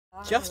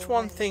Just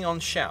one thing on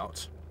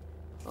Shout.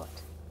 What?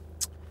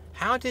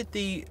 How did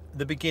the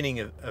beginning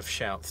of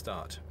Shout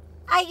start?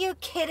 Are you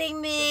kidding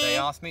me? Did they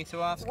ask me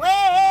to ask? Well,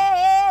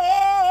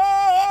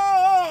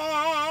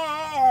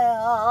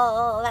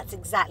 that's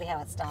exactly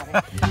how it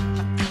started.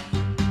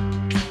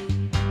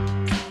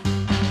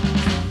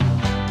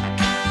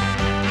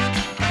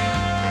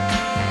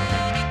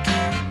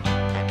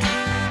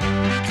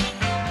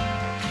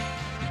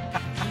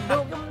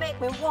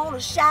 Me wanna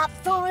shout,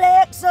 throw my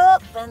legs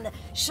up and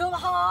show my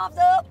arms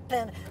up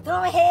and throw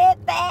my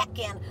head back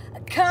and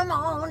come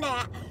on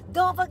now.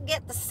 Don't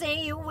forget to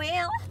say you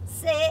will.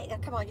 Say,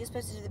 come on, you're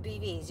supposed to do the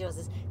BVs. Yours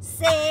is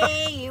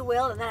say you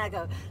will, and then I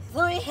go,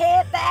 throw your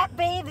head back,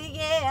 baby,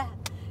 yeah.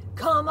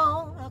 Come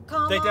on,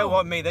 come on. They don't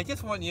want me, they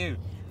just want you.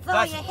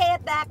 Throw your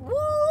head back,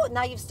 woo.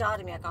 Now you've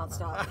started me, I can't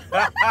stop.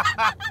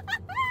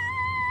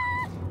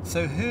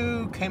 So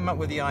who came up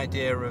with the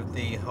idea of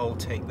the whole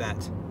Take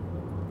That?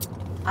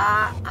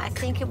 I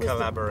think it was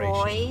the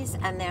boys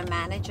and their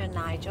manager,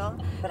 Nigel.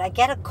 But I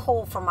get a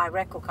call from my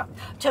record company.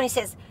 Tony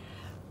says,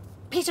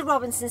 Peter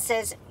Robinson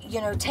says,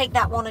 you know, Take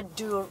That, want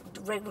to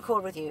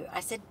record with you. I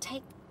said,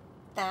 Take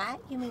That?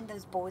 You mean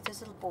those boys,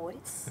 those little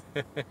boys?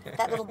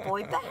 That little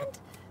boy band?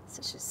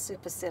 Such a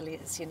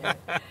supercilious, you know,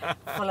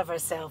 full of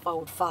herself,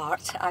 old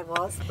fart I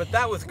was. But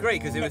that was great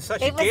because it was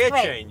such a gear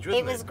change, wasn't it?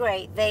 It was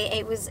great.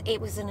 It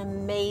was an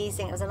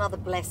amazing, it was another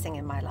blessing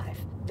in my life.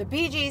 The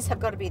Bee Gees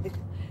have got to be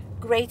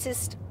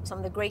some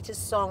of the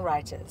greatest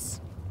songwriters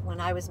when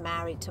I was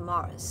married to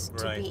Morris,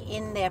 to be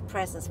in their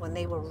presence when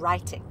they were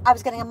writing. I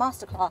was getting a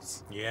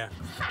masterclass. Yeah.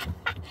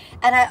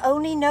 And I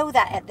only know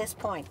that at this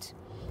point.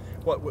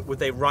 What, would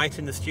they write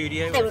in the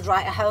studio? They would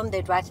write at home,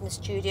 they'd write in the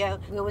studio.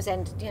 We always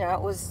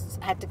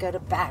had to go to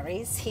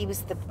Barry's. He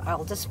was the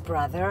eldest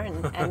brother,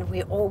 and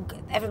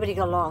everybody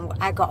got along.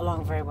 I got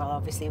along very well,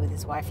 obviously, with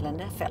his wife,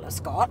 Linda, fellow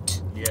Scot.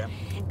 Yeah.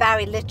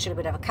 Barry literally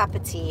would have a cup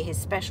of tea, his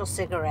special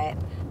cigarette,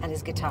 and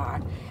his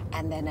guitar,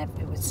 and then it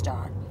would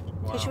start.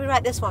 Wow. So should we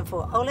write this one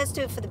for? Oh, let's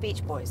do it for the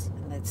Beach Boys.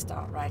 And they'd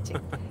start writing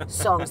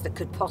songs that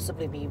could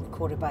possibly be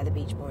recorded by the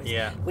Beach Boys,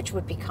 which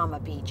would become a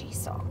Bee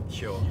Gees song.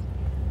 Sure.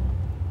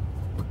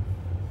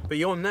 But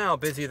you're now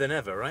busier than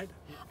ever, right?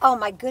 Oh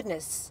my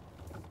goodness.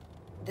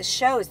 The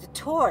shows, the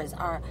tours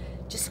are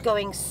just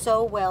going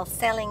so well,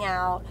 selling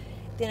out,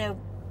 you know,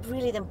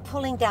 really them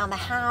pulling down the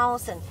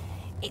house, and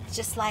it's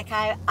just like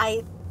I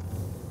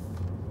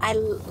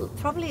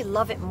probably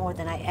love it more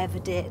than I ever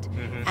did,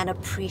 and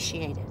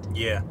appreciate it.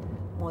 Yeah.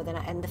 More than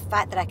and the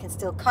fact that I can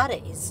still cut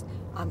it is,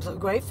 I'm so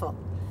grateful.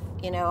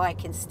 You know, I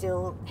can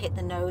still hit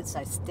the notes,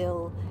 I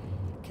still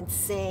can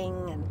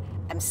sing, and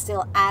I'm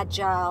still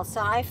agile,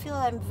 so I feel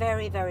I'm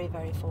very, very,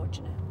 very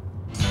fortunate.